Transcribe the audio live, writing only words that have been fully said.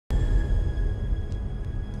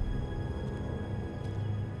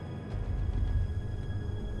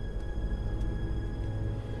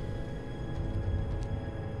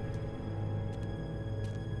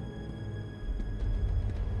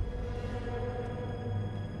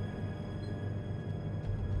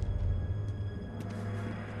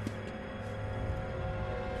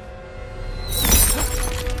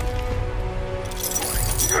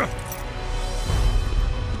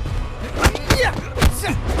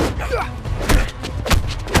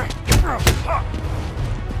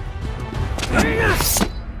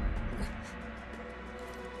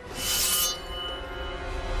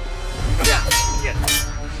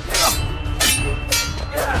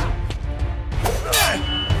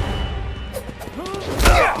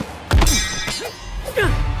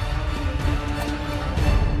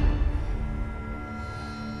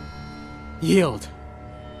Yield.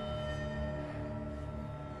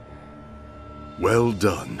 Well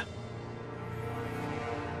done.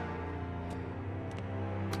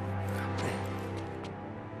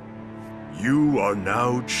 You are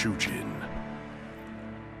now Chujin.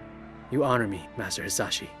 You honor me, Master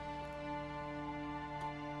Hisashi.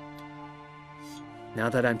 Now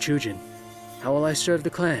that I'm Chujin, how will I serve the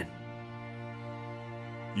clan?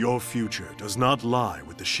 Your future does not lie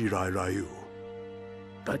with the Shirai Ryu.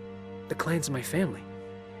 But the clan's my family.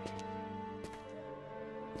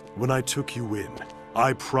 When I took you in,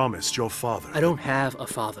 I promised your father... I don't have a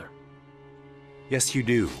father. Yes, you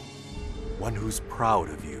do. One who's proud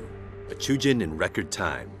of you. A Chujin in record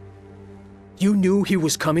time. You knew he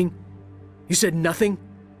was coming? You said nothing?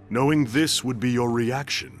 Knowing this would be your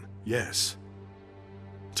reaction, yes.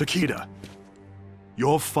 Takeda,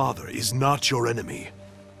 your father is not your enemy.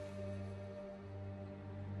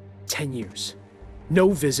 10 years. No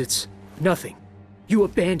visits. Nothing. You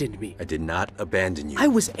abandoned me. I did not abandon you. I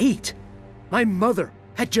was 8. My mother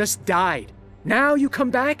had just died. Now you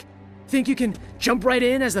come back? Think you can jump right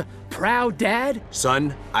in as a proud dad?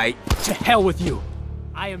 Son, To hell with you.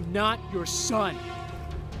 I am not your son.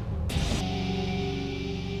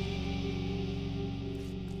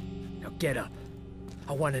 Now get up.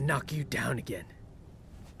 I want to knock you down again.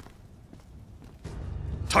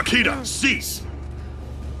 Takeda, cease!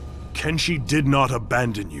 Kenshi did not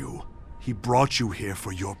abandon you. He brought you here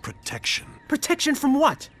for your protection. Protection from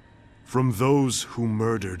what? From those who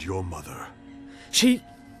murdered your mother. She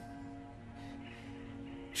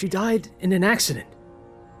died in an accident.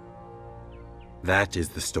 That is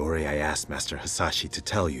the story I asked Master Hisashi to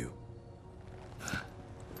tell you.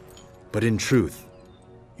 But in truth,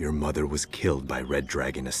 your mother was killed by Red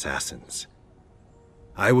Dragon assassins.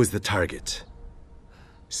 I was the target.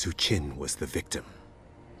 Suchin was the victim.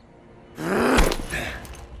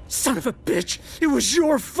 Son of a bitch! It was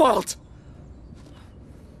your fault!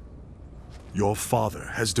 Your father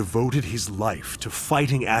has devoted his life to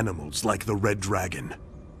fighting animals like the Red Dragon.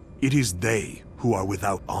 It is they who are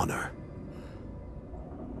without honor.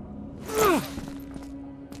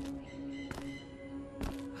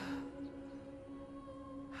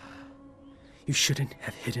 You shouldn't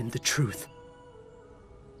have hidden the truth.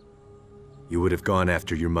 You would have gone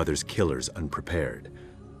after your mother's killers unprepared.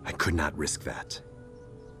 I could not risk that.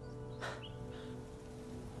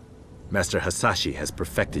 Master Hisashi has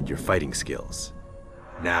perfected your fighting skills.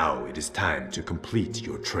 Now it is time to complete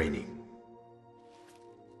your training.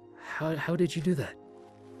 How did you do that?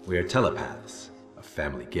 We are telepaths, a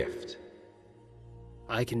family gift.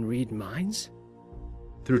 I can read minds?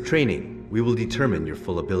 Through training, we will determine your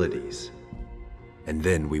full abilities. And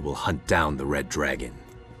then we will hunt down the Red Dragon.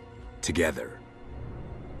 Together.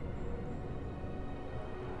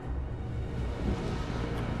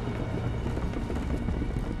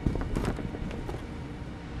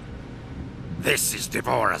 This is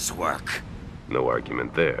Devora's work. No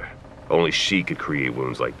argument there. Only she could create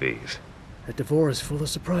wounds like these. That Devora's full of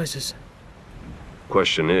surprises.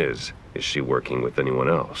 Question is she working with anyone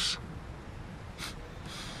else?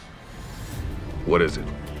 What is it?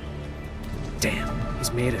 Damn,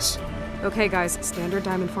 he's made us. Okay, guys, standard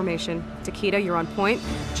diamond formation. Takeda, you're on point.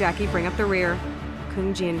 Jackie, bring up the rear.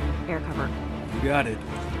 Kungjin, air cover. You got it.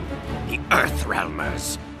 The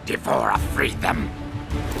Earthrealmers. Devora freed them.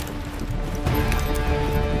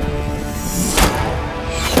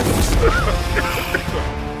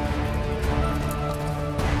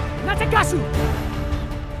 Natagasu!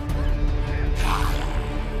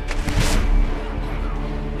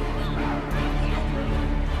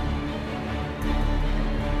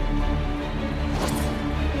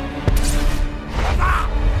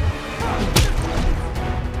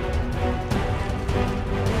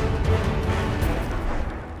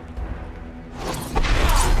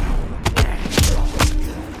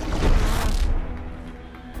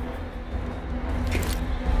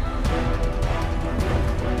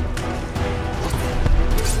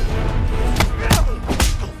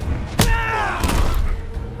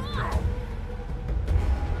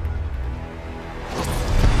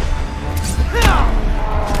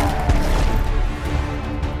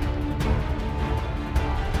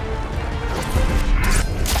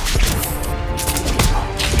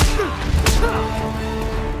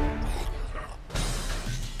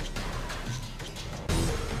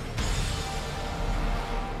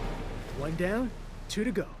 One down, 2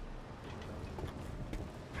 to go.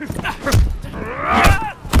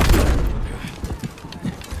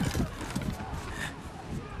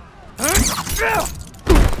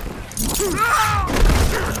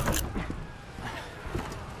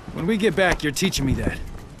 When we get back, you're teaching me that.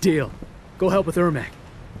 Deal. Go help with Ermac.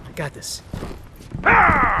 I got this.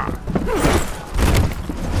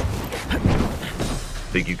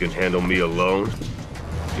 Think you can handle me alone?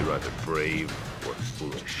 You're either brave or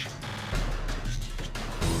foolish.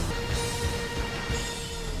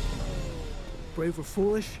 Brave or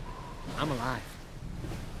foolish? I'm alive.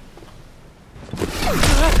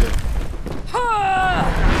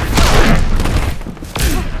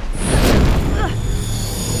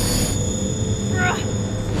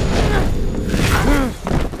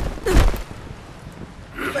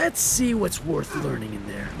 Let's see what's worth learning in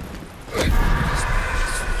there.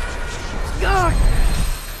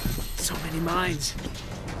 So many minds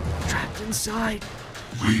trapped inside.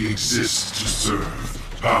 We exist to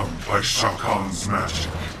serve, bound by Shao Kahn's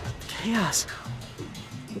magic. Chaos.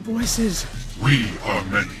 The voices. We are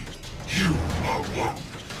many. You are one.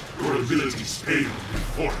 Your abilities pale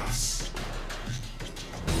before us.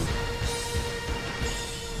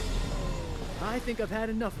 I think I've had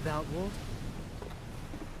enough of Outworld.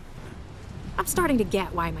 I'm starting to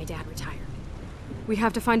get why my dad retired. We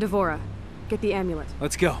have to find Devora. Get the amulet.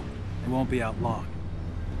 Let's go. It won't be out long.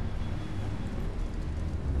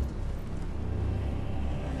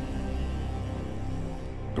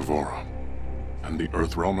 Devora. And the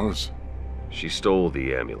Earthrealmers? She stole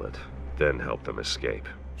the amulet, then helped them escape.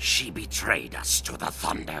 She betrayed us to the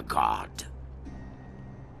Thunder God.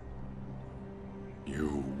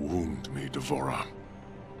 You wound me, Devora.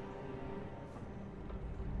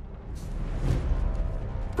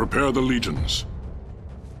 Prepare the legions.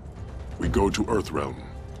 We go to Earthrealm.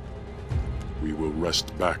 We will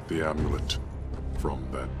wrest back the amulet from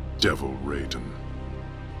that devil Raiden.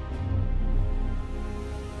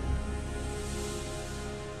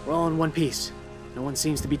 We're all in one piece. No one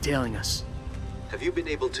seems to be tailing us. Have you been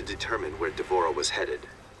able to determine where Devora was headed?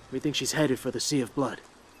 We think she's headed for the Sea of Blood.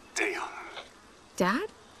 Damn. Dad?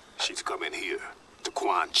 She's coming here, to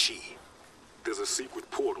Quan Chi. There's a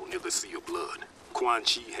secret portal near the Sea of Blood. Quan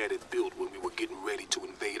Chi had it built when we were getting ready to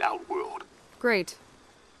invade Outworld. Great.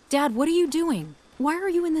 Dad, what are you doing? Why are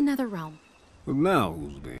you in the Netherrealm? Well, now,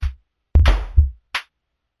 Oolsby,